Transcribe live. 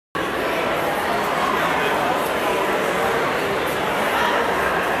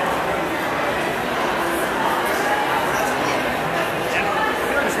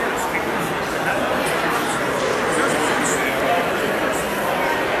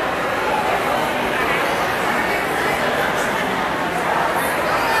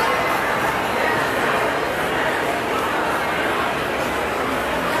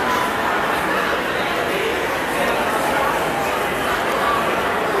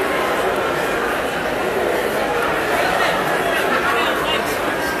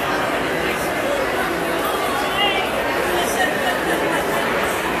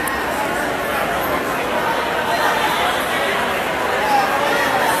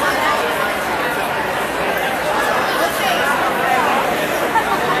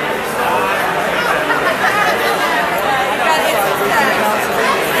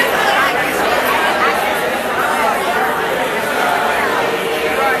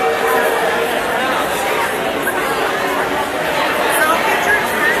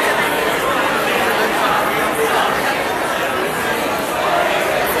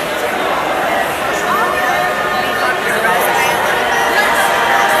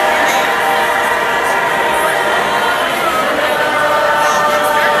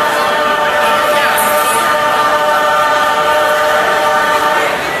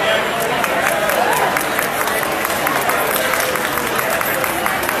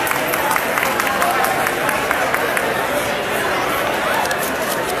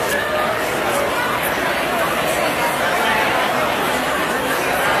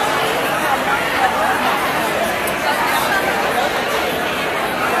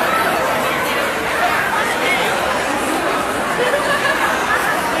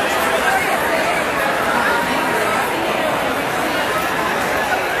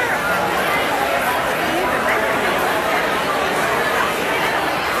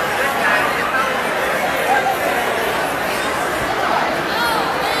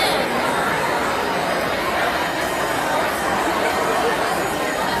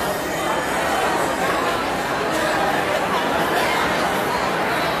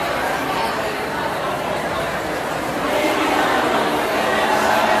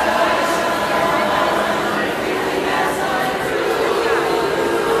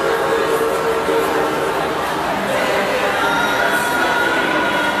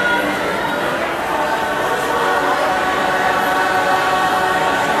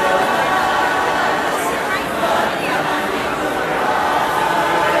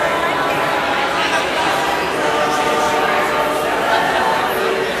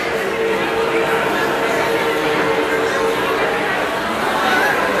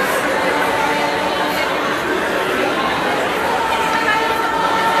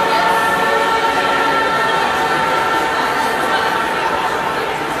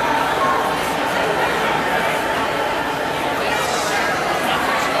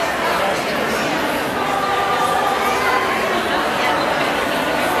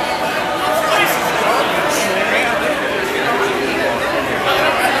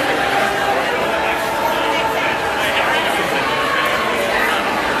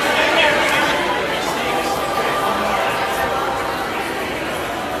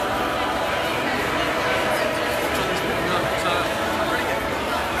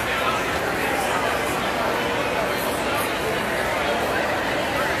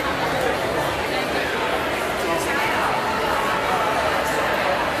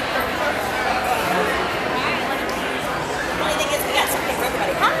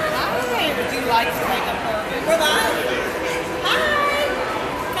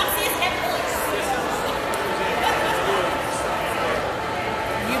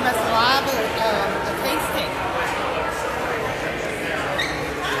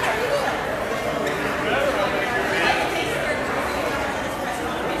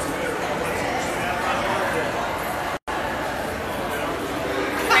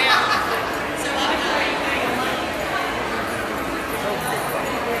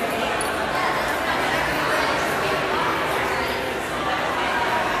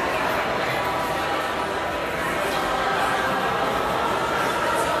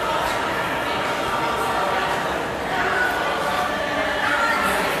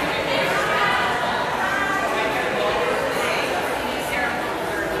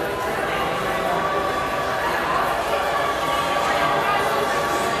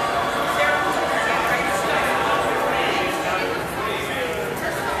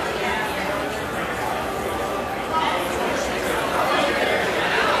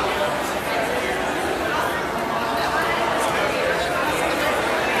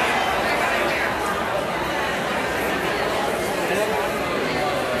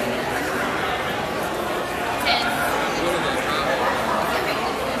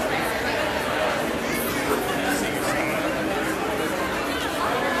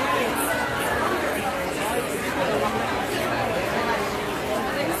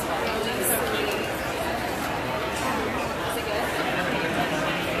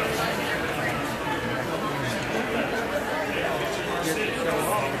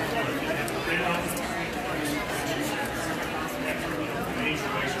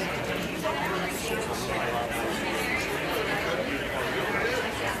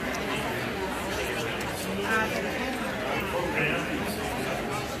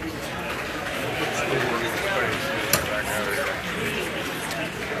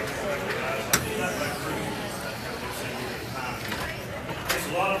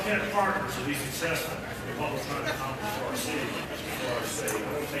have partners to be successful in what we're trying to accomplish for our city, for our state. I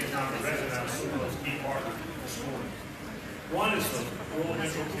want to take time to recognize some of those key partners this morning. One is the Rural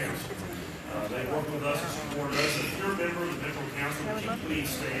Metro Council. They work with us and support us. If you're a member of the Metro Council, would you please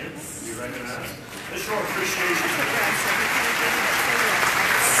stand and be recognized? Let's show our appreciation.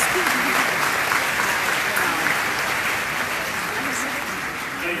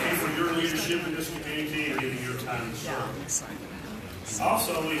 Thank you for your leadership in this community and giving your time to serve.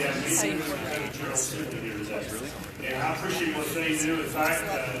 Also, we have meetings with the General Assembly here today. And I appreciate what they do. In fact,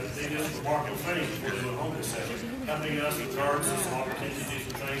 they did some remarkable things before they went home this session, helping us with cards and some opportunities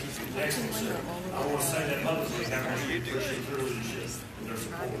and things. It's excellent, sir. I want to say that publicly, how much we appreciate their leadership and their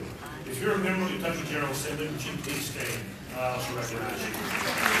support. If you're a member of the Kentucky General Assembly, would you please stand? I also recognize you.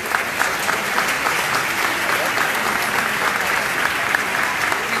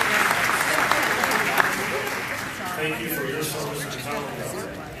 Thank you for your service and time.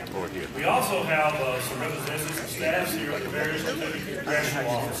 We also have some representatives and staffs here at the various congressional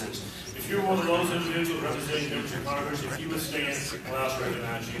offices. If you're one of those individuals representing members of Congress, if you would stand, allow us to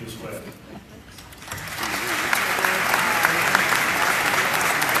recognize you as well.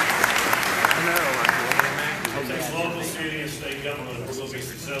 It takes local, city, and state government to be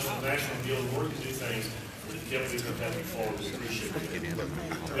successful nationally deal with work to do things that kept the Kentucky forward. We appreciate it.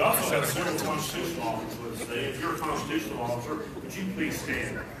 We also have several constitutional officers with us today. If you're a constitutional officer, would you please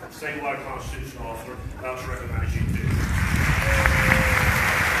stand? Statewide constitutional officer, I'll recognize you too.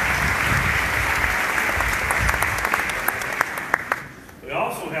 We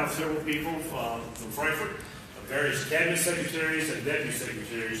also have several people from Frankfurt, various cabinet secretaries and deputy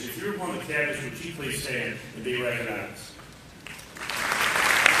secretaries. If you're one of the cabinets, would you please stand and be recognized?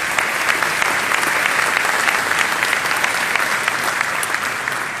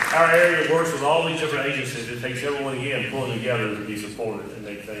 Our area works with all these different agencies. It takes everyone again pulling together to be supported and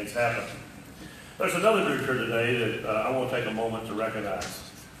make things happen. There's another group here today that I want to take a moment to recognize,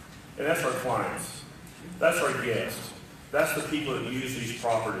 and that's our clients. That's our guests. That's the people that use these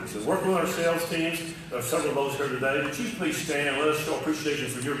properties. And working with our sales teams, there are several of those here today. Would you please stand and let us show appreciation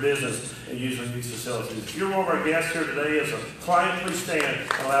for your business in using these facilities? If you're one of our guests here today as a client, please stand and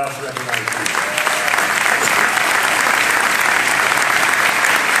allow us to recognize you.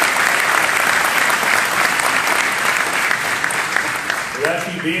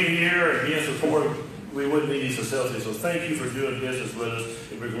 Without you being here and being supported, we wouldn't need these facilities. So thank you for doing business with us.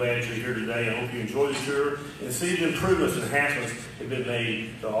 And we're glad you're here today. I hope you enjoy the tour and see the improvements and enhancements that have been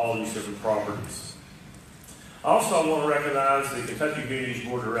made to all these different properties. Also, I want to recognize the Kentucky Communities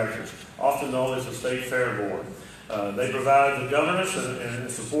Board of Directors, often known as the State Fair Board. They provide the governance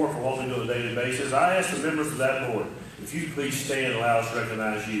and support for what we do on a daily basis. I ask the members of that board, if you please stand and allow us to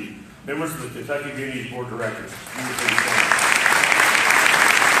recognize you. Members of the Kentucky Communities Board of Directors, you please stand.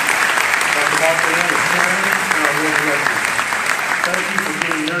 Thank you for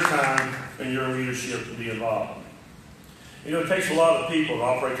giving your time and your leadership to be involved. You know, it takes a lot of people to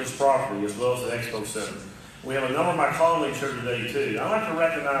operate this property as well as the Expo Center. We have a number of my colleagues here today too. I'd like to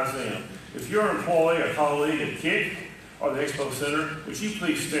recognize them. If you're an employee or colleague at KICC or the Expo Center, would you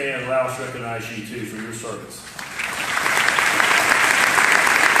please stand and allow us to recognize you too for your service.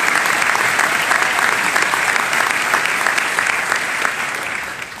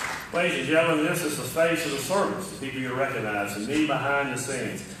 Ladies and gentlemen, this is the face of the service, the people you recognize, and me behind the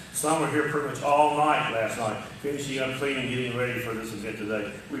scenes. Some were here pretty much all night last night, finishing up cleaning, getting ready for this event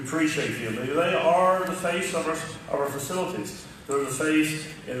today. We appreciate them. They are the face of our facilities. They're the face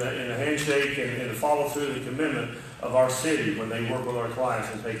in the handshake and the follow through the commitment of our city when they work with our clients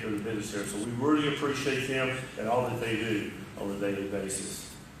and take care of the business here. So we really appreciate them and all that they do on a daily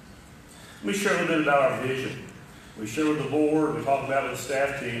basis. Let me share a little bit about our vision. We share with the board, we talk about it with the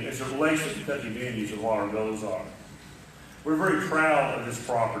staff team, as it relates to Kentucky Communities and what our goals are. We're very proud of this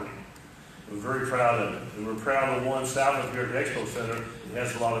property. We're very proud of it. And we're proud of the one south of here at the Expo Center. It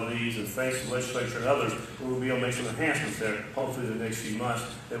has a lot of needs, and thanks to the legislature and others, we'll be able to make some enhancements there, hopefully in the next few months,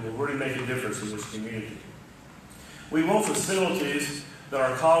 that will really make a difference in this community. We want facilities that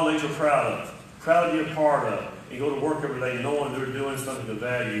our colleagues are proud to be a part of, and go to work every day knowing they're doing something of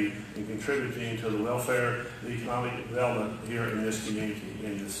value and contributing to the welfare, the economic development here in this community,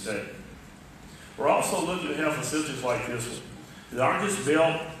 in this state. We're also looking to have facilities like this one that aren't just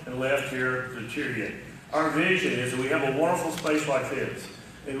built and left here to deteriorate. Our vision is that we have a wonderful space like this,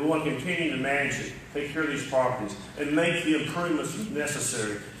 and we want to continue to manage it, take care of these properties, and make the improvements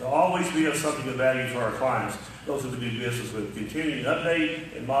necessary to always be of something of value for our clients, those that we do business with, continuing to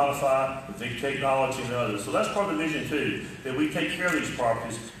update and modify with the technology and others. So that's part of the vision too, that we take care of these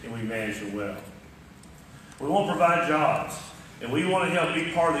properties and we manage them well. We want to provide jobs. And we want to help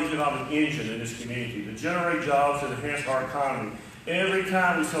be part of the economic engine in this community to generate jobs and enhance our economy. Every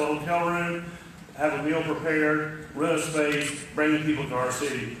time we sell a hotel room, have a meal prepared, rent a space, bringing people to our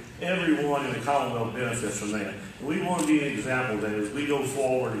city, everyone in the Commonwealth benefits from that. And we want to be an example of that as we go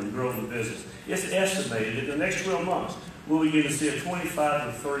forward and grow the business. It's estimated that in the next 12 months, we'll begin to see a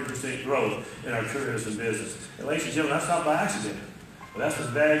 25 to 30% growth in our tourism business. And ladies and gentlemen, that's not by accident. But that's the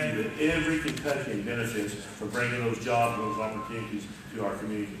value that every Kentuckian benefits from bringing those jobs and those opportunities to our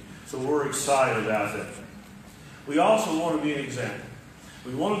community. So we're excited about that. We also want to be an example.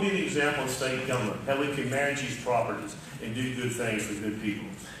 We want to be the example of state government, how we can manage these properties and do good things for good people.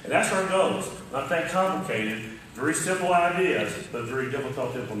 And that's our goals. Not that complicated, very simple ideas, but very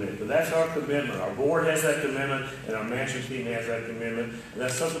difficult to implement. But that's our commitment. Our board has that commitment, and our management team has that commitment. And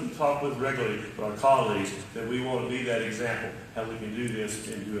that's something we talk with regularly with our colleagues, that we want to be that example, how we can do this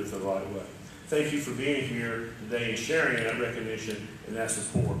and do it the right way. Thank you for being here today and sharing that recognition and that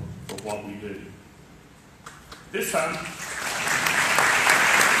support for what we do. This time,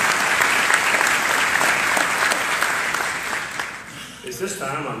 it's this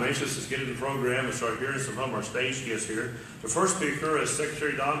time I'm anxious to get into the program and start hearing some of our stage guests here. The first speaker is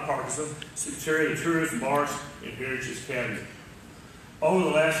Secretary Don Parkinson, Secretary of the Tourism, Arts, and Heritage Cabinet. Over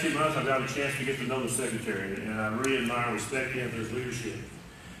the last few months, I've gotten a chance to get to know the Secretary, and I really admire and respect him for his leadership.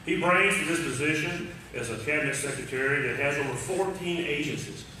 He brings to this position as a Cabinet Secretary that has over 14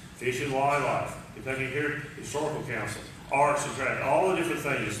 agencies: Fish and Wildlife, Kentucky Historical Council, Arts and Track, all the different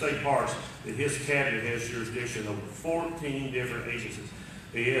things, the state parks, that his cabinet has jurisdiction over 14 different agencies.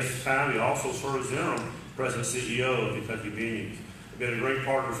 He has time. He also serves as interim president CEO of Kentucky Beans. He's been a great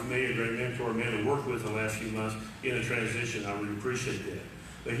partner for me, a great mentor, man to work with the last few months in the transition. I really appreciate that.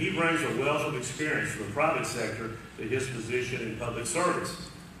 But he brings a wealth of experience from the private sector to his position in public service.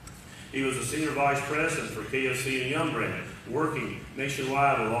 He was the senior vice president for KICC and Yum Brand, working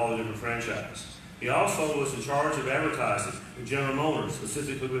nationwide with all the different franchises. He also was in charge of advertising with General Motors,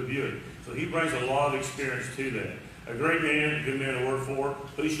 specifically with Buick. So he brings a lot of experience to that. A great man, a good man to work for.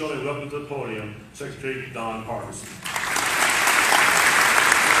 Please show me welcome to the podium, Secretary Don Parkinson.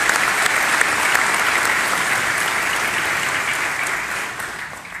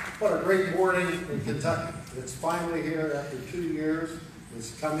 What a great morning in Kentucky. It's finally here after 2 years.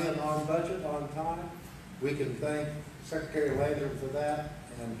 It's come in on budget, on time. We can thank Secretary Landrum for that,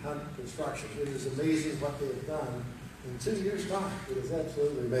 and Hunt Construction. It is amazing what they have done in 2 years' time. It is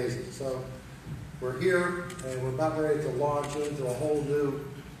absolutely amazing. So we're here, and we're about ready to launch into a whole new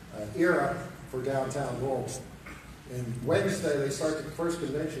era for downtown Louisville. And Wednesday, they start the first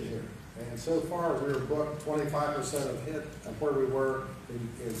convention here. And so far, we're booked 25% of hit of where we were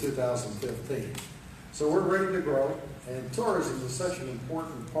in 2015. So we're ready to grow. And tourism is such an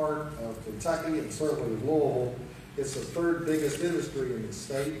important part of Kentucky and certainly Louisville. It's the third biggest industry in the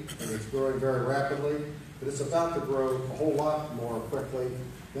state, and it's growing very rapidly. But it's about to grow a whole lot more quickly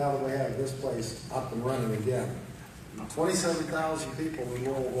now that we have this place up and running again. 27,000 people in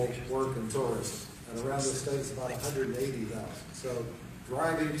Louisville work in tourism, and around the state it's about 180,000. So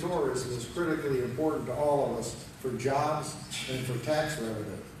driving tourism is critically important to all of us for jobs and for tax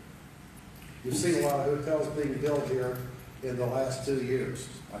revenue. You've seen a lot of hotels being built here in the last 2 years.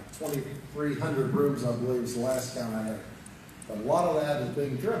 Like 2,300 rooms, I believe, is the last count I had. But a lot of that is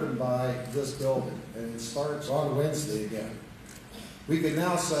being driven by this building, and it starts on Wednesday again. We can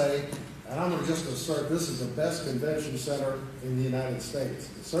now say, and I'm going to just assert, this is the best convention center in the United States.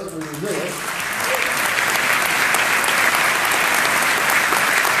 It certainly is.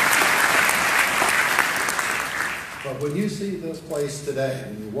 But when you see this place today,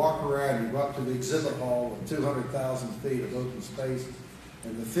 and you walk around, you go up to the exhibit hall with 200,000 feet of open space,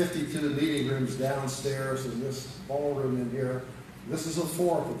 and the 52 meeting rooms downstairs, and this ballroom in here, this is a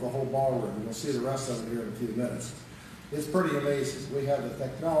fourth of the whole ballroom, and you'll see the rest of it here in a few minutes. It's pretty amazing. We have the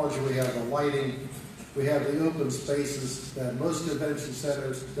technology, we have the lighting, we have the open spaces that most convention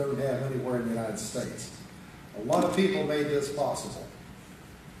centers don't have anywhere in the United States. A lot of people made this possible.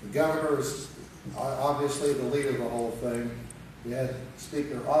 The governor is obviously the leader of the whole thing. We had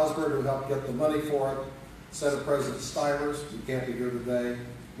Speaker Osborne who helped get the money for it, Senate President Stivers, who can't be here today,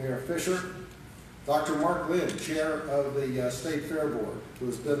 Mayor Fisher, Dr. Mark Lynn, Chair of the State Fair Board, who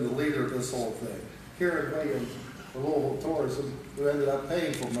has been the leader of this whole thing, Karen Williams for Louisville Tourism, who ended up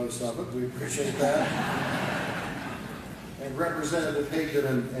paying for most of it. We appreciate that. And Representative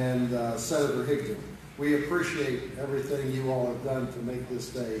Higdon and Senator Higdon. We appreciate everything you all have done to make this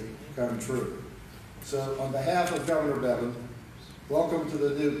day come true. So on behalf of Governor Bevin, welcome to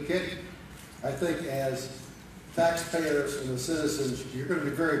the new KICC. I think as taxpayers and the citizens, you're going to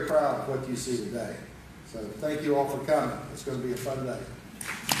be very proud of what you see today. So thank you all for coming. It's going to be a fun day.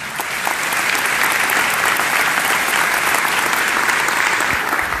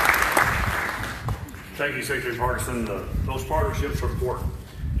 Thank you, Secretary Parkinson. Those partnerships are important,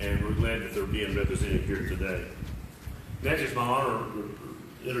 and we're glad that they're being represented here today. Next, it's my honor to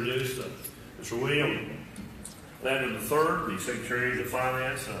introduce Mr. William Landon III, the Secretary of the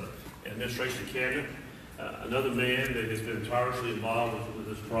Finance and Administration Cabinet, another man that has been tirelessly involved with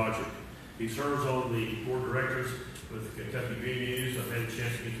this project. He serves on the board of directors with Kentucky Green News. I've had a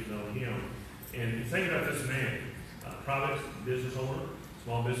chance to get to know him. And you think about this man, private business owner,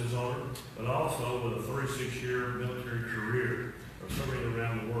 small business owner, but also with a 36-year military career of serving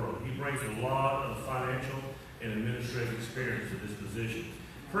around the world. He brings a lot of financial and administrative experience to this position.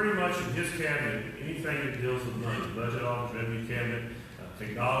 Pretty much in his cabinet, anything that deals with money, budget office, revenue cabinet,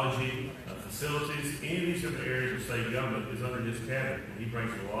 technology, facilities, any of these different areas of state government is under his cabinet, and he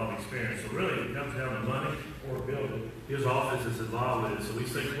brings a lot of experience. So really, it comes down to money or a building. His office is involved with it, so we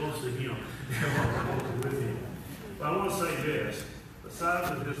stay close to him and working with him. But I want to say this. Besides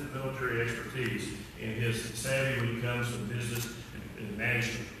his military expertise and his savvy when it comes to business and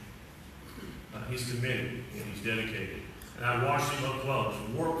management, he's committed and he's dedicated. And I watched him up close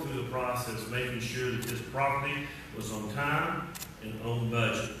and work through the process, making sure that this property was on time and on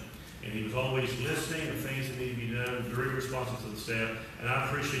budget. And he was always listening to things that need to be done, very responsive to the staff, and I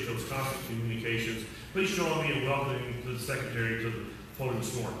appreciate those constant communications. Please join me in welcoming the Secretary to the podium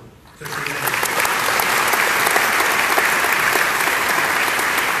this morning. Secretary.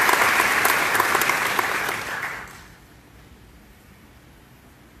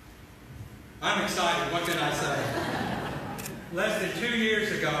 I'm excited. What can I say? Less than 2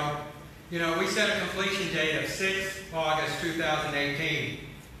 years ago, we set a completion date of 6 August 2018.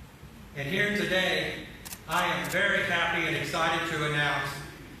 And here today, I am very happy and excited to announce,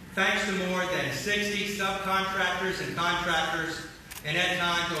 thanks to more than 60 subcontractors and contractors, and at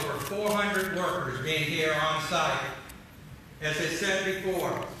times over 400 workers being here on site, as I said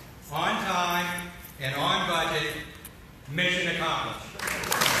before, on time and on budget, mission accomplished.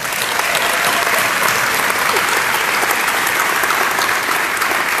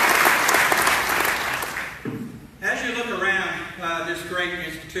 As you look around this great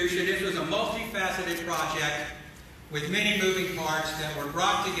institution, this was a multifaceted project with many moving parts that were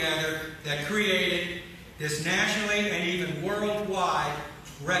brought together that created this nationally and even worldwide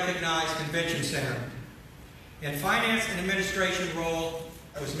recognized convention center. And finance and administration role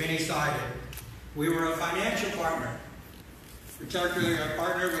was many-sided. We were a financial partner. Particularly a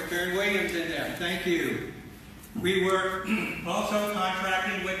partner with Karen Williams in there. Thank you. We were also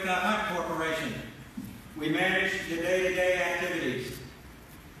contracting with the Hunt Corporation. We managed the day-to-day activities.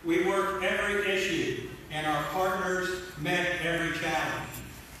 We worked every issue, and our partners met every challenge.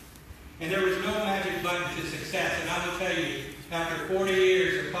 And there was no magic button to success. And I will tell you, after 40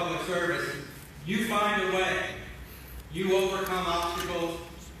 years of public service, you find a way. You overcome obstacles,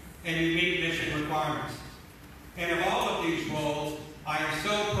 and you meet mission requirements. And of all of these roles, I am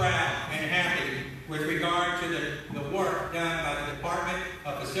so proud and happy with regard to the work done by the Department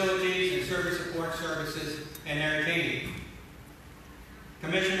of Facilities and Service Support Services and their team.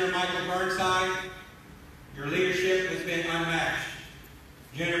 Commissioner Michael Burnside, your leadership has been unmatched.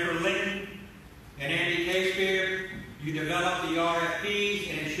 Jennifer Linton and Andy Caspear, you developed the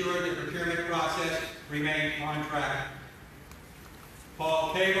RFPs and ensured the procurement process remained on track.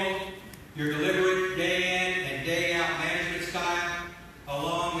 Paul Cable, your deliberate day in and day out management style,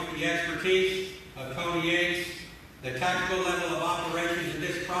 along with the expertise of Tony Yates, the tactical level of operations of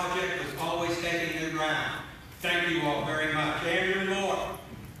this project was always taking new ground. Thank you all very much. Andrew Moore,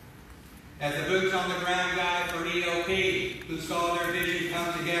 as the boots on the ground guy for EOP, who saw their vision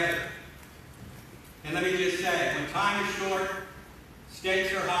come together. And let me just say, when time is short,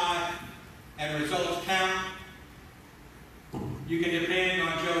 stakes are high, and results count, you can depend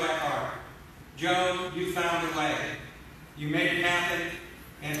on Joe Eckhart. Joe, you found a way. You made it happen,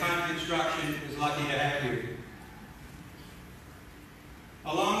 and Hunt Construction is lucky to have you.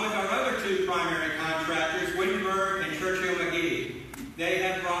 Along with our other two primary contractors, Wittenberg and Churchill McGee, they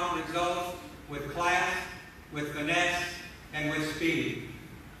have brought results with class, with finesse, and with speed.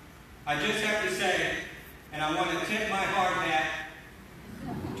 I just have to say, and I want to tip my hard hat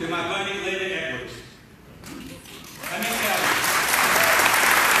to my buddy Lyndon Edwards. Let me tell you.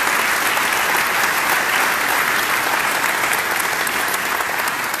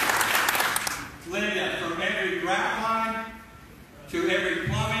 Linda, from every grout line to every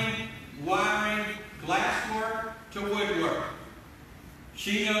plumbing, wiring, glasswork to woodwork,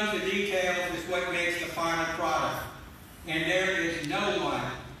 she knows the details is what makes the final product. And there is no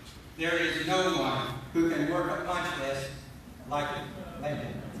one who can work a punch list like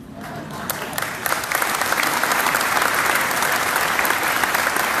Lincoln.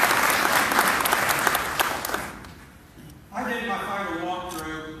 I did my final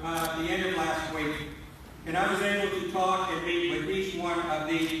walkthrough at the end of last week, and I was able to talk and meet with each one of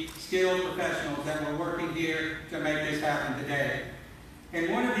the skilled professionals that were working here to make this happen today. And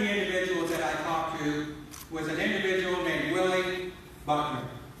one of the individuals that I talked to was an individual named Willie Buckner.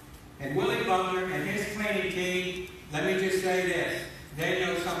 And Willie Buckner and his cleaning team, let me just say this, they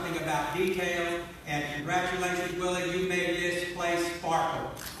know something about detail, and congratulations, Willie, you made this place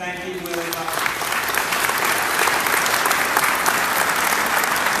sparkle. Thank you, Willie Buckner.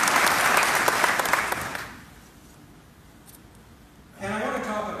 And I want to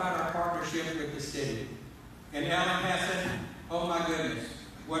talk about our partnership with the city. And Ellen Hessen, oh my goodness,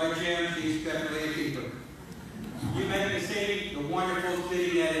 what a gem, she's definitely a keeper. You make the city the wonderful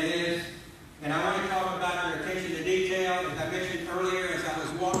city that it is. And I want to talk about your attention to detail. As I mentioned earlier, as I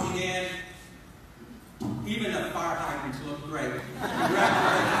was walking in, even the fire hydrants look great.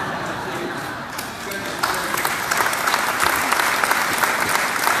 Congratulations.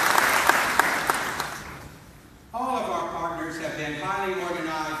 All of our partners have been highly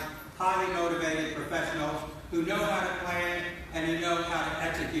organized, highly motivated professionals who know how to plan and who know how to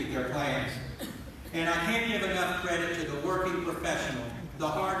execute their plans. And I can't give enough credit to the working professional, the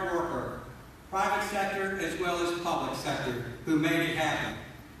hard worker, private sector as well as public sector, who made it happen.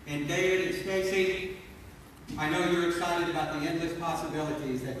 And David and Stacy, I know you're excited about the endless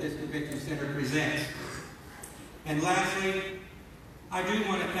possibilities that this convention center presents. And lastly, I do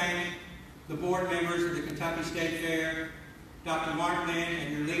want to thank the board members of the Kentucky State Fair, Dr. Mark Lynn,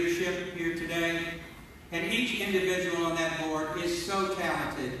 and your leadership here today. And each individual on that board is so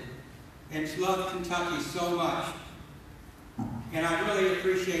talented and loves Kentucky so much. And I really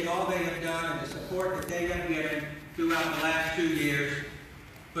appreciate all they have done and the support that they have given throughout the last 2 years.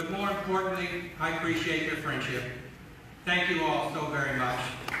 But more importantly, I appreciate your friendship. Thank you all so very much.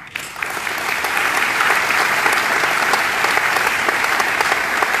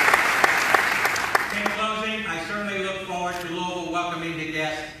 In closing, I certainly look forward to Louisville welcoming the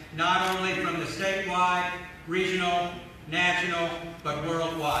guests, not only from the statewide, regional, national, but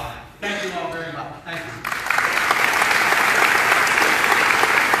worldwide. Thank you all very much. Thank you.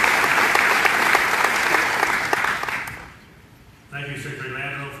 Thank you, Secretary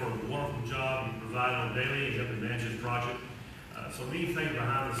Landro, for the wonderful job you provide on daily and helping manage this project. So many things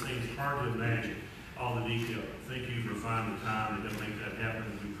behind the scenes, hard to imagine all the detail. Thank you for finding the time to make that happen.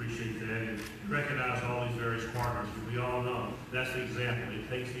 We appreciate that and recognize all these various partners. We all know that's the example. It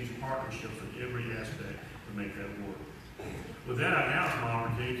takes these partnerships in every aspect to make that work. With that, I now have my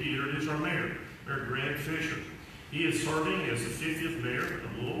opportunity to introduce our mayor, Mayor Greg Fisher. He is serving as the 50th mayor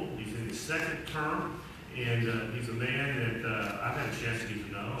of Louisville. He's in his second term, and he's a man that I've had a chance to get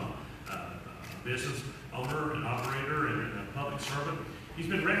to know, a business owner, an operator, and a public servant. He's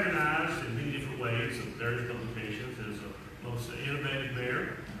been recognized in many different ways in various publications as the most innovative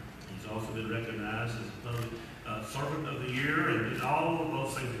mayor. He's also been recognized as a public servant of the year, and all of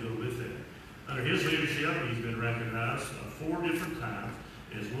those things that go with it. Under his leadership, he's been recognized 4 different times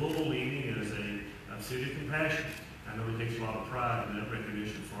as Louisville leading as a city of compassion. I know he takes a lot of pride in that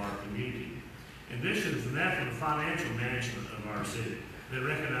recognition for our community. In addition to that, for the financial management of our city, been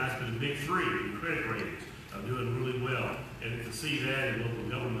recognized by the big 3 in credit ratings, doing really well. And to see that in local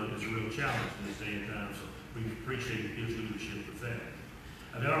government is a real challenge in this day and time, so we appreciate his leadership with that.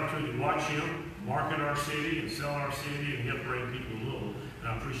 I've had an opportunity to watch him market our city and sell our city and help bring people to Louisville, and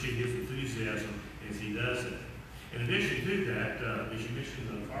I appreciate his enthusiasm as he does that. In addition to that, as you mentioned,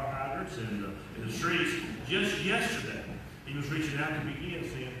 the fire hydrants and the streets, just yesterday, he was reaching out to begin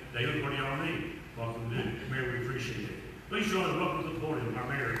saying, David, what do y'all need? Welcome to do. Mayor, we appreciate it. Please join us. Welcome to the podium, our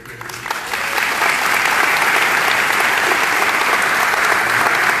mayor.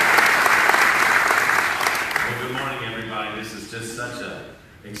 Well, good morning, everybody. This is just such an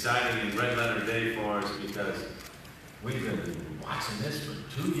exciting and red letter day for us because we've been watching this for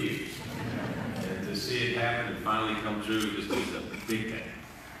 2 years. And to see it happen and finally come true just is a big thing.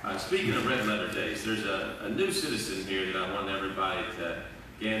 Speaking of red letter days, there's a new citizen here that I want everybody to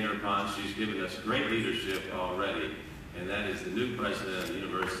gander upon. She's given us great leadership already, and that is the new president of the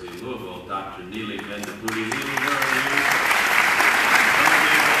University of Louisville, Dr. Neely Bendapudi. Neely, where are you?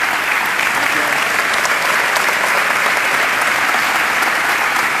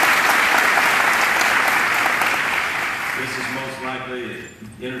 This is most likely an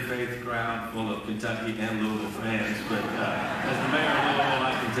interfaith crowd full of Kentucky and Louisville fans, but as the mayor of Louisville,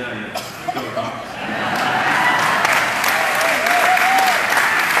 I can tell you, go Hawks.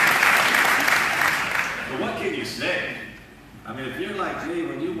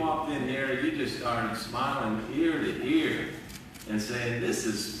 started smiling ear to ear and saying, this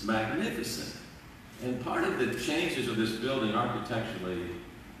is magnificent. And part of the changes of this building architecturally,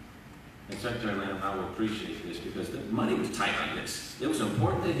 and Secretary Lamb and I will appreciate this because the money was tight on this. It was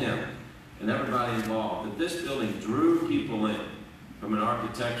important to him and everybody involved that this building drew people in from an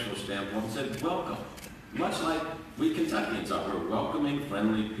architectural standpoint and said, welcome. Much like we Kentuckians are, we're welcoming,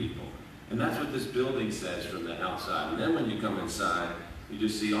 friendly people. And that's what this building says from the outside. And then when you come inside, you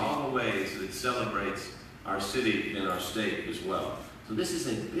just see all the ways that it celebrates our city and our state as well. So this is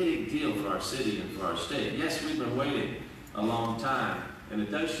a big deal for our city and for our state. Yes, we've been waiting a long time, and it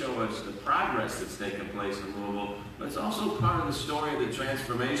does show us the progress that's taken place in Louisville, but it's also part of the story of the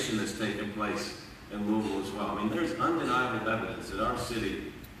transformation that's taken place in Louisville as well. I mean, there's undeniable evidence that our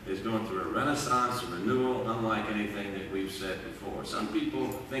city is going through a renaissance, a renewal, unlike anything that we've said before. Some people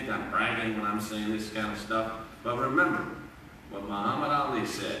think I'm bragging when I'm saying this kind of stuff, but remember what Muhammad Ali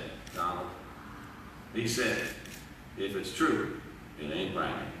said, Donald. He said, if it's true, it ain't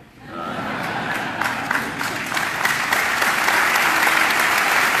bragging. All right.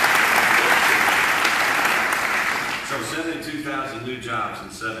 So 72,000 new jobs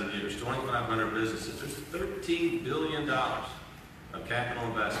in 7 years, 2,500 businesses. There's $13 billion of capital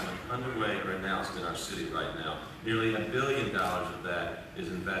investment underway or announced in our city right now. Nearly $1 billion of that is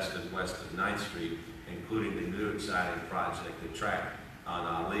invested west of 9th Street, including the new exciting project, the track on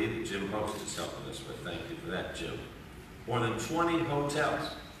Ali that Jim Post is helping us with. Thank you for that, Jim. More than 20 hotels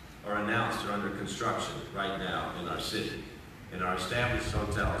are announced or under construction right now in our city. And our established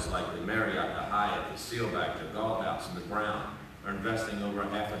hotels like the Marriott, the Hyatt, the Sealback, the Galt House, and the Brown are investing over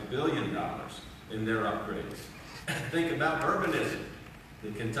 $500 million in their upgrades. Think about urbanism.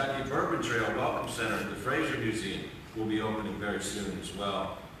 The Kentucky Bourbon Trail Welcome Center at the Fraser Museum will be opening very soon as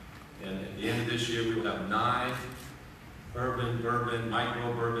well. And at the end of this year, we will have 9 urban, bourbon,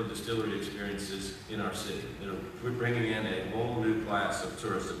 micro-bourbon distillery experiences in our city. We're bringing in a whole new class of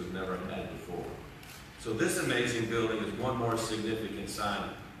tourists that we've never had before. So this amazing building is one more significant sign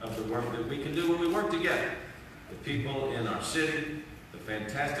of the work that we can do when we work together. The people in our city, the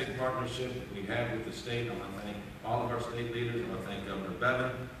fantastic partnership that we have with the state. I want to thank all of our state leaders. I want to thank Governor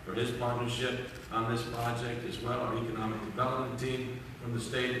Bevan for his partnership on this project as well. Our economic development team from the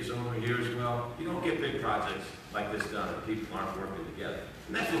state is over here as well. You don't get big projects like this done if people aren't working together.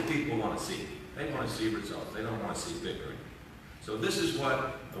 And that's what people want to see. They want to see results. They don't want to see bickering. So this is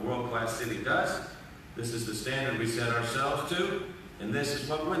what a world-class city does. This is the standard we set ourselves to, and this is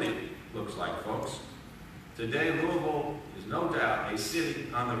what winning looks like, folks. Today, Louisville is no doubt a city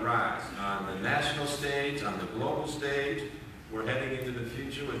on the rise, on the national stage, on the global stage. We're heading into the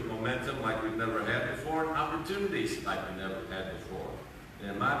future with momentum like we've never had before, and opportunities like we've never had before.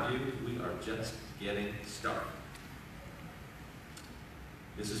 And in my view, we are just getting started.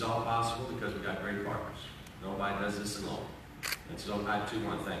 This is all possible because we've got great partners. Nobody does this alone. And so I too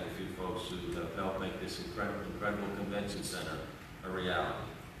want to thank a few folks who have helped make this incredible convention center a reality.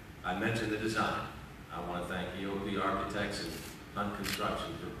 I mentioned the design. I want to thank EOP Architects and Hunt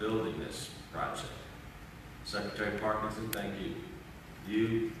Construction for building this project. Secretary Parkinson, thank you.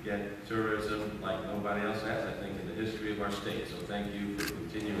 You get tourism like nobody else has, I think, in the history of our state. So thank you for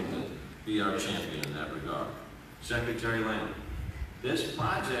continuing to be our champion in that regard. Secretary Lamb, this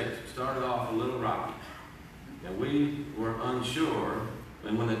project started off a little rocky. And we were unsure,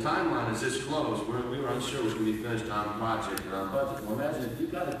 and when the timeline is this close, we were unsure it was going to be finished on project or on budget. Well, imagine if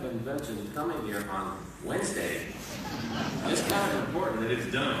you've got a convention coming here on Wednesday, it's kind of important that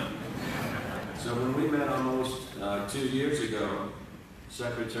it's done. So when we met almost 2 years ago,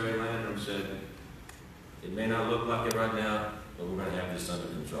 Secretary Landrum said, it may not look like it right now, but we're going to have this under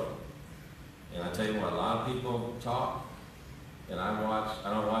control. And I tell you what, a lot of people talk, and I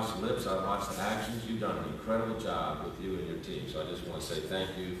don't watch the lips, I watch the actions. You've done an incredible job with you and your team. So I just want to say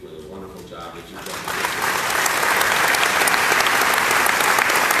thank you for the wonderful job that you've done.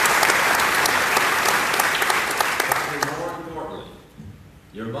 Probably more importantly,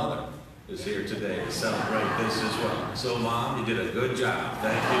 your mother is here today to celebrate this as well. So Mom, you did a good job.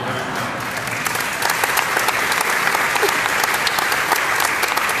 Thank you very much.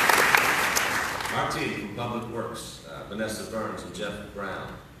 Our team from Public Works, Vanessa Burns and Jeff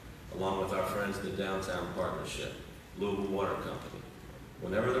Brown, along with our friends in the Downtown Partnership, Louisville Water Company.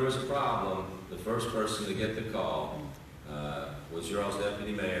 Whenever there was a problem, the first person to get the call was your all's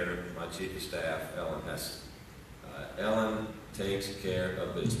deputy mayor, my chief of staff, Ellen Hesse. Ellen takes care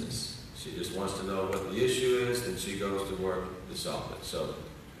of business. She just wants to know what the issue is, and she goes to work to solve it. So,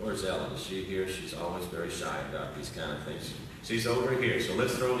 where's Ellen? Is she here? She's always very shy about these kind of things. She's over here, so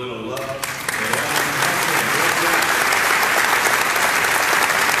let's throw a little love.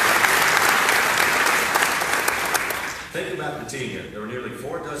 Think about the team here. There were nearly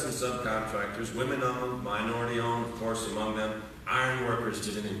 4 dozen subcontractors, women-owned, minority-owned, of course, among them. Iron workers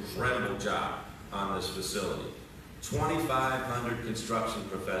did an incredible job on this facility. 2,500 construction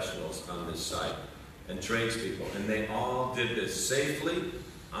professionals on this site and tradespeople, and they all did this safely,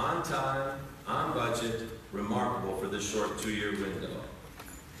 on time, on budget, remarkable for this short 2-year window.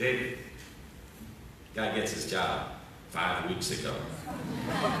 David, guy gets his job 5 weeks ago.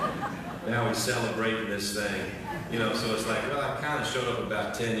 Now he's celebrating this thing, you know, so it's like, well, I kind of showed up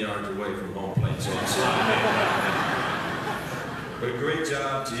about 10 yards away from home plate, so I'm sliding in. But great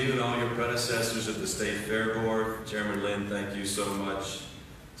job to you and all your predecessors at the State Fair Board. Chairman Lynn, thank you so much.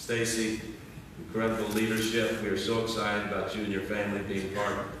 Stacy, incredible leadership. We are so excited about you and your family being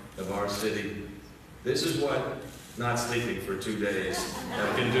part of our city. This is what not sleeping for 2 days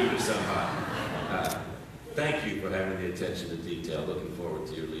can do to somebody. Thank you for having the attention to detail. Looking forward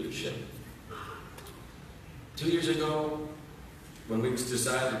to your leadership. 2 years ago, when we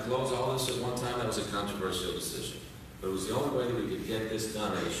decided to close all this at one time, that was a controversial decision. But it was the only way that we could get this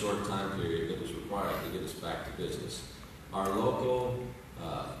done in a short time period that was required to get us back to business. Our local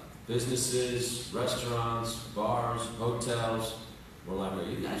businesses, restaurants, bars, hotels were like, are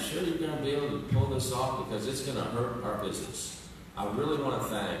you guys sure you're going to be able to pull this off? Because it's going to hurt our business. I really want to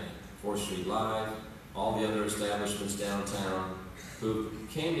thank 4th Street Live, all the other establishments downtown who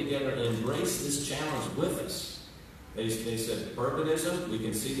came together and embraced this challenge with us. They said, urbanism, we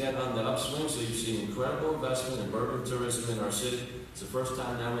can see that on the upswing, so you've seen incredible investment in urban tourism in our city. It's the first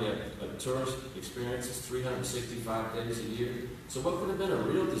time now we have a tourist experience that's 365 days a year. So what could have been a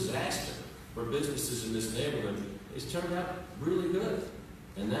real disaster for businesses in this neighborhood has turned out really good.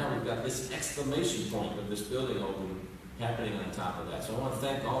 And now we've got this exclamation point of this building open happening on top of that. So I want to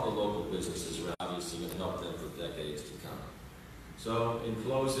thank all the local businesses around, obviously going to help them for decades to come. So in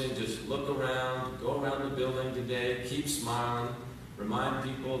closing, just look around, go around the building today, keep smiling, remind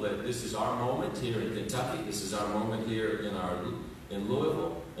people that this is our moment here in Kentucky, this is our moment here in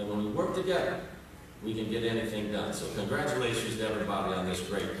Louisville, and when we work together, we can get anything done. So congratulations to everybody on this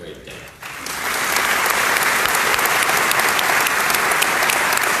great, great day.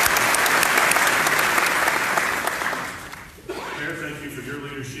 Mayor, thank you for your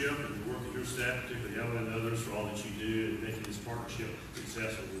leadership and the work of your staff, particularly Ellen and others, for all that you do and making this partnership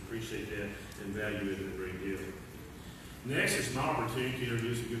successful. We appreciate that and value it a great deal. Next, it's my opportunity to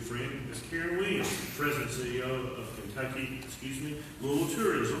introduce a good friend, Ms. Karen Williams, President and CEO of Louisville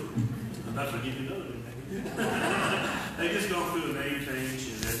Tourism. I'm about to give you another name. They just gone through a name change,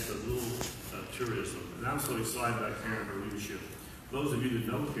 and that's the Louisville Tourism. And I'm so excited about Karen and her leadership. For those of you that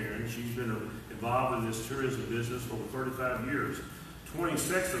know Karen, she's been involved in this tourism business for over 35 years.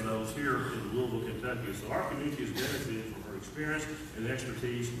 26 of those here in Louisville, Kentucky. So our community has benefited from her experience and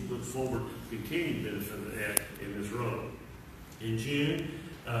expertise, and look forward to continuing to benefit of that in this role. In June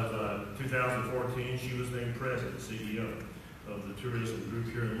of 2014, she was named President and CEO of the tourism group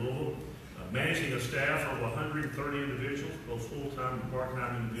here in Louisville, managing a staff of 130 individuals, both full-time and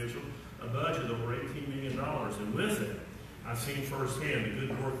part-time individuals, a budget of over $18 million. And with it, I've seen firsthand the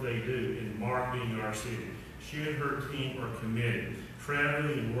good work they do in marketing our city. She and her team are committed,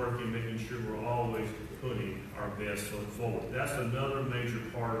 traveling and working, making sure we're always putting our best foot forward. That's another major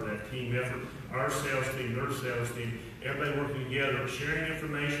part of that team effort. Our sales team, their sales team, everybody working together, sharing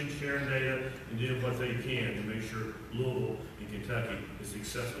information, sharing data, and doing what they can to make sure Louisville and Kentucky is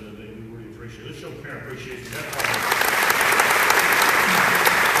successful today. We really appreciate it. Let's show Karen appreciation for that part.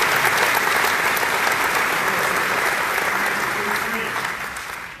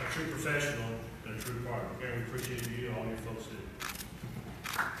 A true professional and a true partner. Karen, we appreciate you, all your folks do.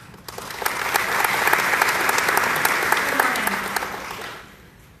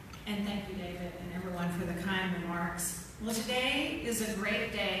 And thank you, David, and everyone for the kind remarks. Well, today is a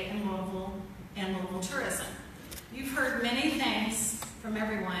great day in Louisville and Louisville tourism. You've heard many things from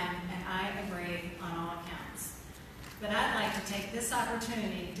everyone, and I agree on all accounts. But I'd like to take this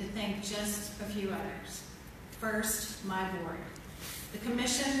opportunity to thank just a few others. First, my board, the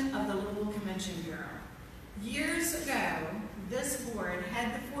Commission of the Louisville Convention Bureau. Years ago, this board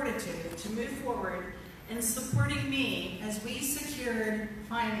had the fortitude to move forward in supporting me as we secured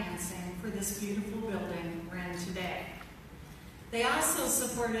financing for this beautiful building we're in today. They also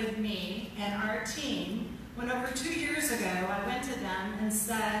supported me and our team when over 2 years ago I went to them and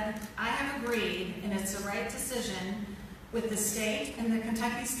said, I have agreed, and it's the right decision, with the state and the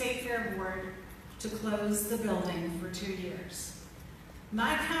Kentucky State Fair Board to close the building for 2 years.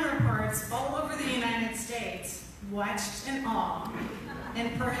 My counterparts all over the United States watched in awe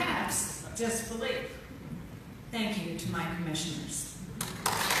and perhaps disbelief. Thank you to my commissioners.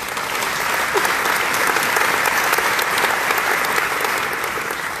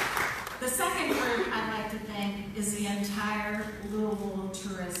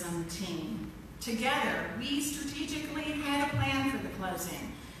 Together, we strategically had a plan for the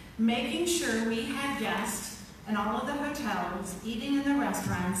closing, making sure we had guests in all of the hotels, eating in the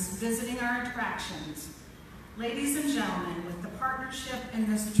restaurants, visiting our attractions. Ladies and gentlemen, with the partnership and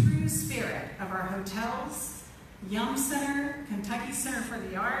this true spirit of our hotels, Yum Center, Kentucky Center for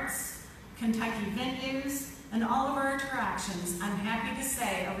the Arts, Kentucky Venues, and all of our attractions, I'm happy to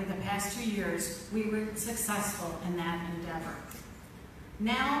say over the past 2 years, we were successful in that endeavor.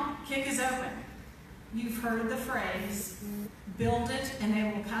 Now, KICC is open. You've heard the phrase, build it and they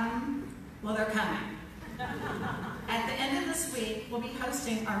will come. Well, they're coming. At the end of this week, we'll be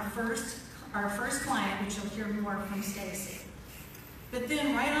hosting our first client, which you'll hear more from Stacy. But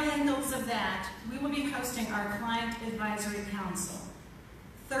then, right on the heels of that, we will be hosting our Client Advisory Council.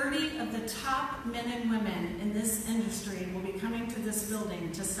 30 of the top men and women in this industry will be coming to this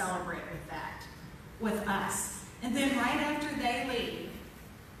building to celebrate with us. And then right after they leave,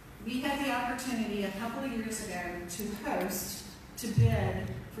 we had the opportunity a couple of years ago to bid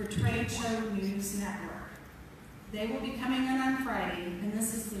for Trade Show News Network. They will be coming in on Friday, and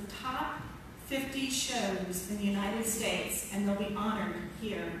this is the top 50 shows in the United States, and they'll be honored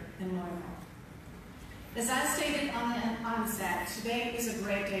here in Louisville. As I stated on the onset, today is a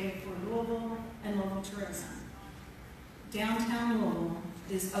great day for Louisville and Louisville tourism. Downtown Louisville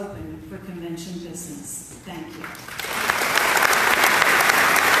is open for convention business. Thank you.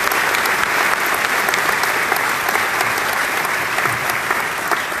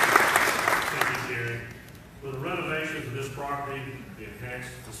 Thank you, Jerry. With the renovations of this property, the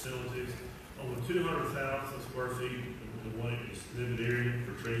enhanced facilities, over 200,000 square feet in one exhibit area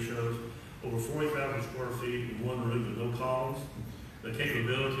for trade shows, over 40,000 square feet in one room with no columns, the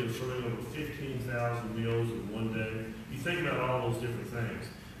capability of serving over 15,000 meals in one day. You think about all those different things.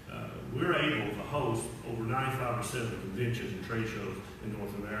 We're able to host over 95% of the conventions and trade shows in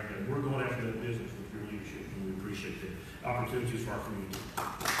North America, and we're going after that business with your leadership, and we appreciate the opportunities for our community.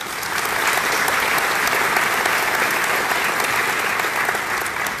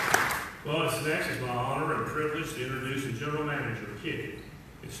 Well, next is my honor and privilege to introduce the general manager of KICC.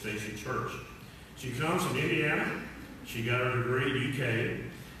 It's Stacy Church. She comes from Indiana. She got her degree at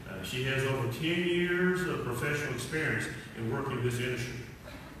UK. She has over 10 years of professional experience in working in this industry.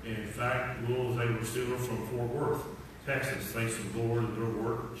 In fact, Louisville was able to steal her from Fort Worth, Texas, thanks to the board and their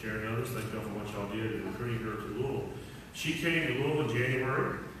work, sharing others. Thank y'all for what y'all did in recruiting her to Louisville. She came to Louisville in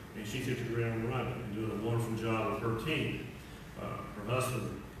January, and she hit the ground running and doing a wonderful job with her team. Her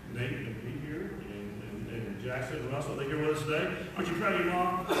husband, Nate, and me here, and Jackson and Russell, they're here with us today. Aren't you proud of your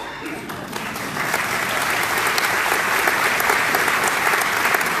mom?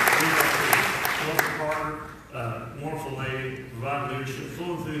 Wonderful partner, wonderful lady, providing leadership,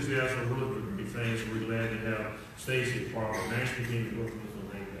 full of enthusiasm, really great things. We're glad to have Stacy as part of the national team to work with us on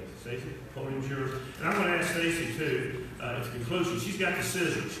daily basis. Stacy, podium's yours. And I'm going to ask Stacy too, at the conclusion, she's got the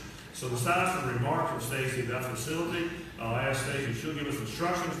scissors. So besides the remarks from Stacy about the facility, I'll ask Stacy, she'll give us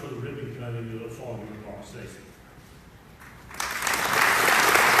instructions for the ribbon cutting to look forward to remarks. Stacy.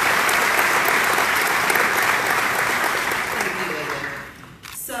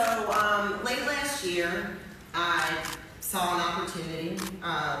 Late last year, I saw an opportunity.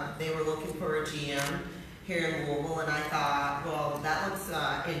 They were looking for a GM here in Louisville, and I thought, well, that looks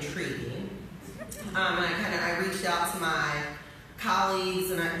intriguing. And I reached out to my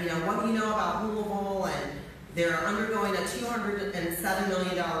colleagues, and what do you know about Louisville? And they're undergoing a $207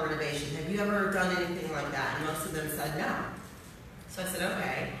 million renovation. Have you ever done anything like that? And most of them said no. So I said,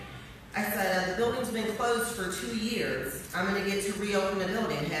 okay. I said, the building's been closed for 2 years. I'm going to get to reopen the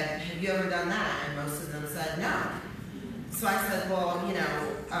building. Have you ever done that? And most of them said no. So I said, well,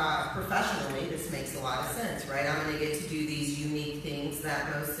 professionally, this makes a lot of sense, right? I'm going to get to do these unique things that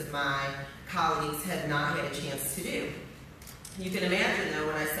most of my colleagues have not had a chance to do. You can imagine, though,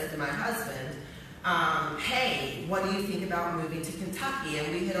 when I said to my husband, hey, what do you think about moving to Kentucky?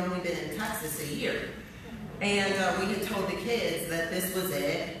 And we had only been in Texas a year. And we had told the kids that this was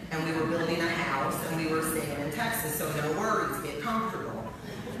it, and we were building a house, and we were staying in Texas, so no worries, get comfortable.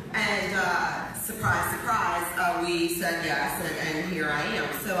 And surprise, surprise, we said yes, and here I am.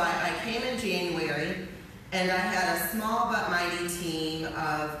 So I came in January, and I had a small but mighty team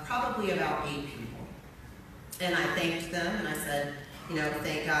of probably about 8 people. And I thanked them, and I said,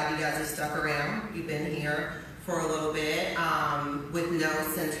 thank God you guys have stuck around. You've been here for a little bit with no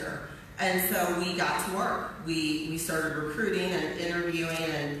center. And so we got to work. We started recruiting and interviewing,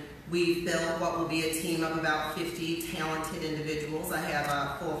 and we built what will be a team of about 50 talented individuals. I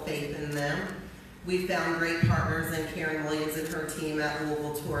have full faith in them. We found great partners in Karen Williams and her team at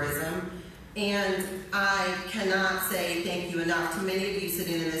Louisville Tourism. And I cannot say thank you enough to many of you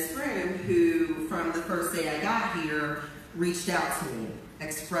sitting in this room who from the first day I got here, reached out to me,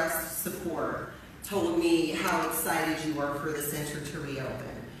 expressed support, told me how excited you were for the center to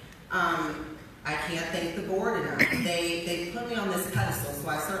reopen. I can't thank the board enough. They put me on this pedestal, so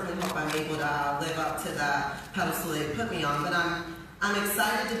I certainly hope I'm able to live up to the pedestal they put me on. But I'm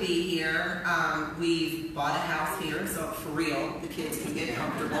excited to be here. We've bought a house here, so for real, the kids can get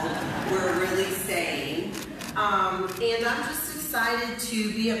comfortable. We're really staying. And I'm just excited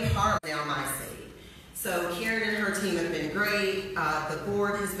to be a part of Now My City. So Karen and her team have been great. The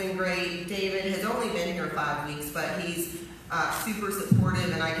board has been great. David has only been here 5 weeks, but he's super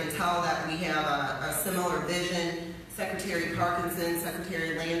supportive, and I can tell that we have a similar vision. Secretary Parkinson,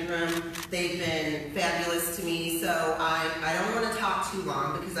 Secretary Landrum, they've been fabulous to me. So I don't want to talk too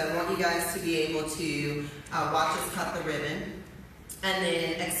long because I want you guys to be able to watch us cut the ribbon and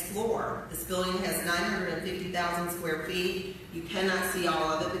then explore. This building has 950,000 square feet. You cannot see all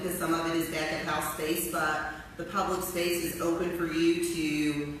of it because some of it is back of house space, but the public space is open for you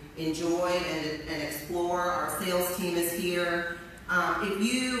to enjoy and explore. Our sales team is here. If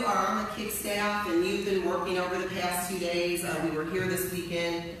you are on the KICC staff and you've been working over the past 2 days, we were here this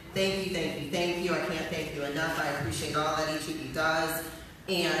weekend. Thank you, thank you, thank you. I can't thank you enough. I appreciate all that each of you does.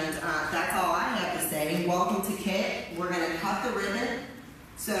 And that's all I have to say. Welcome to KICC. We're going to cut the ribbon.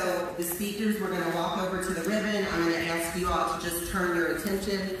 So the speakers, we're going to walk over to the ribbon. I'm going to ask you all to just turn your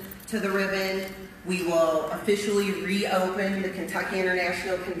attention to the ribbon. We will officially reopen the Kentucky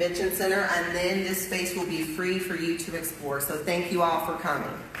International Convention Center, and then this space will be free for you to explore. So thank you all for coming.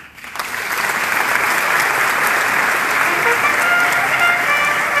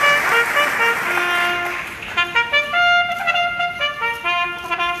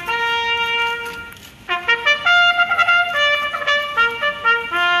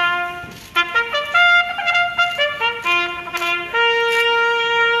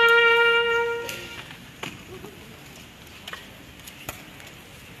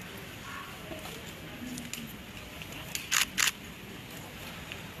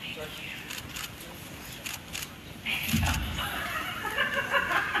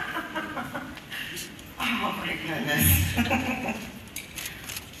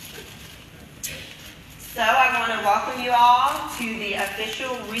 So I want to welcome you all to the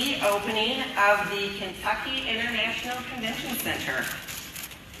official reopening of the Kentucky International Convention Center.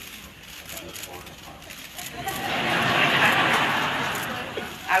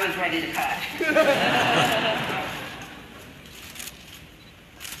 I was ready to cut.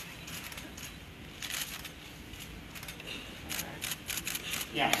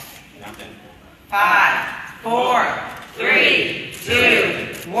 Yes. 5, 4, 3,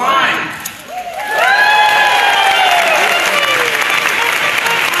 2, 1.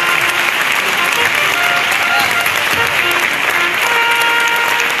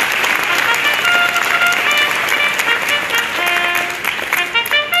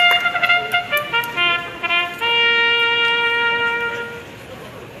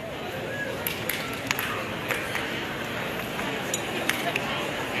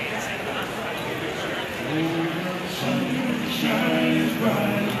 Sun shines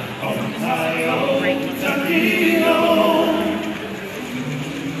bright on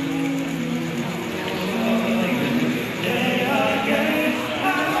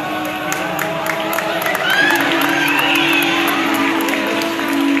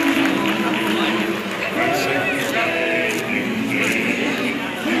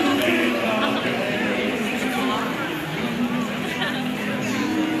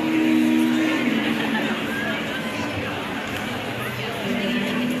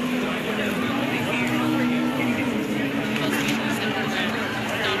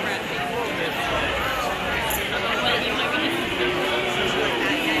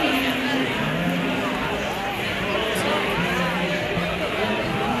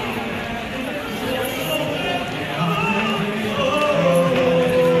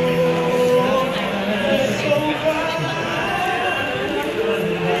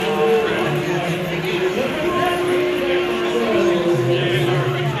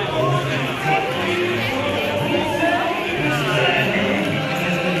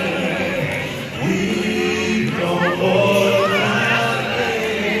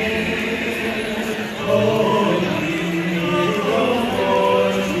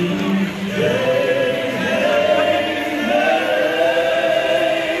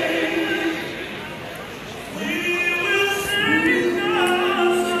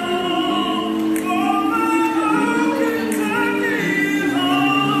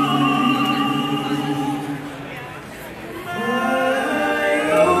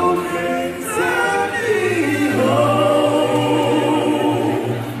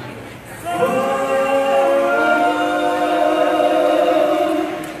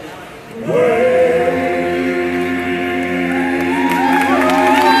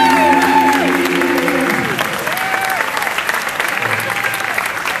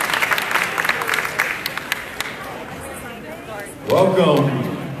Welcome.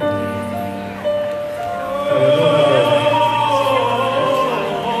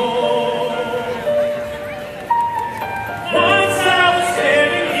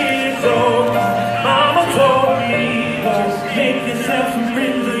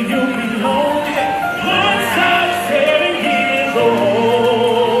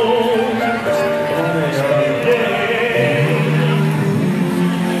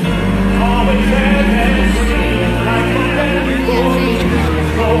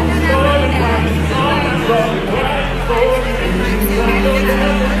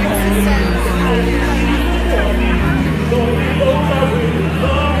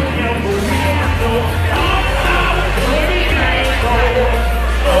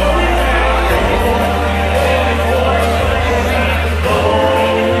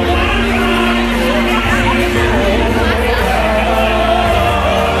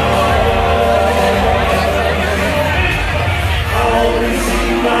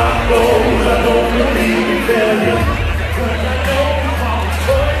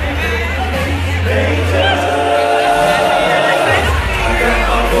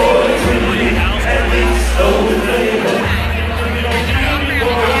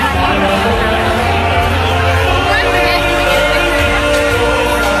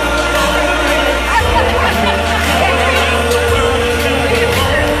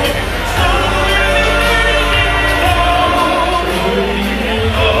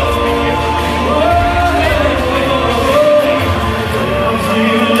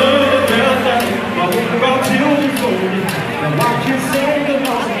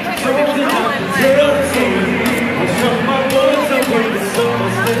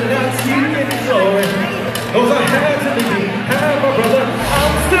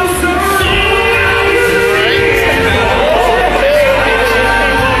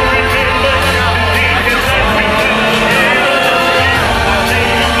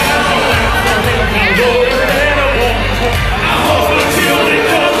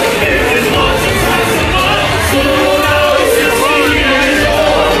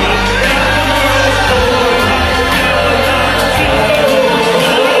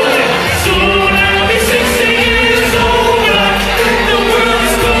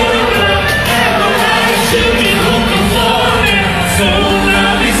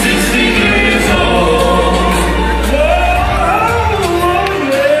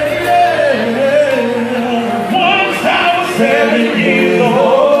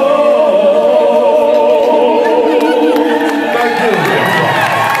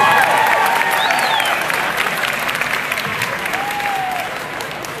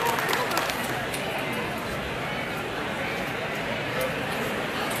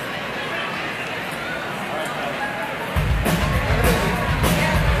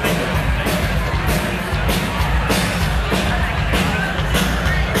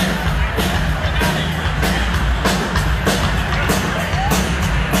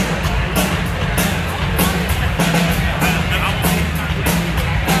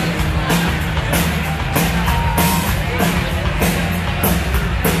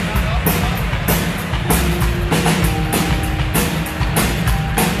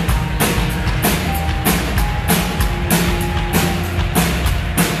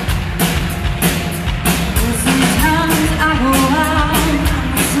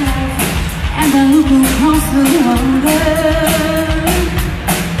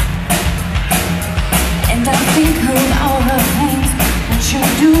 And I think of all the things that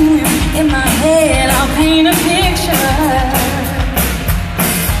you're doing in my head. I'll paint a picture.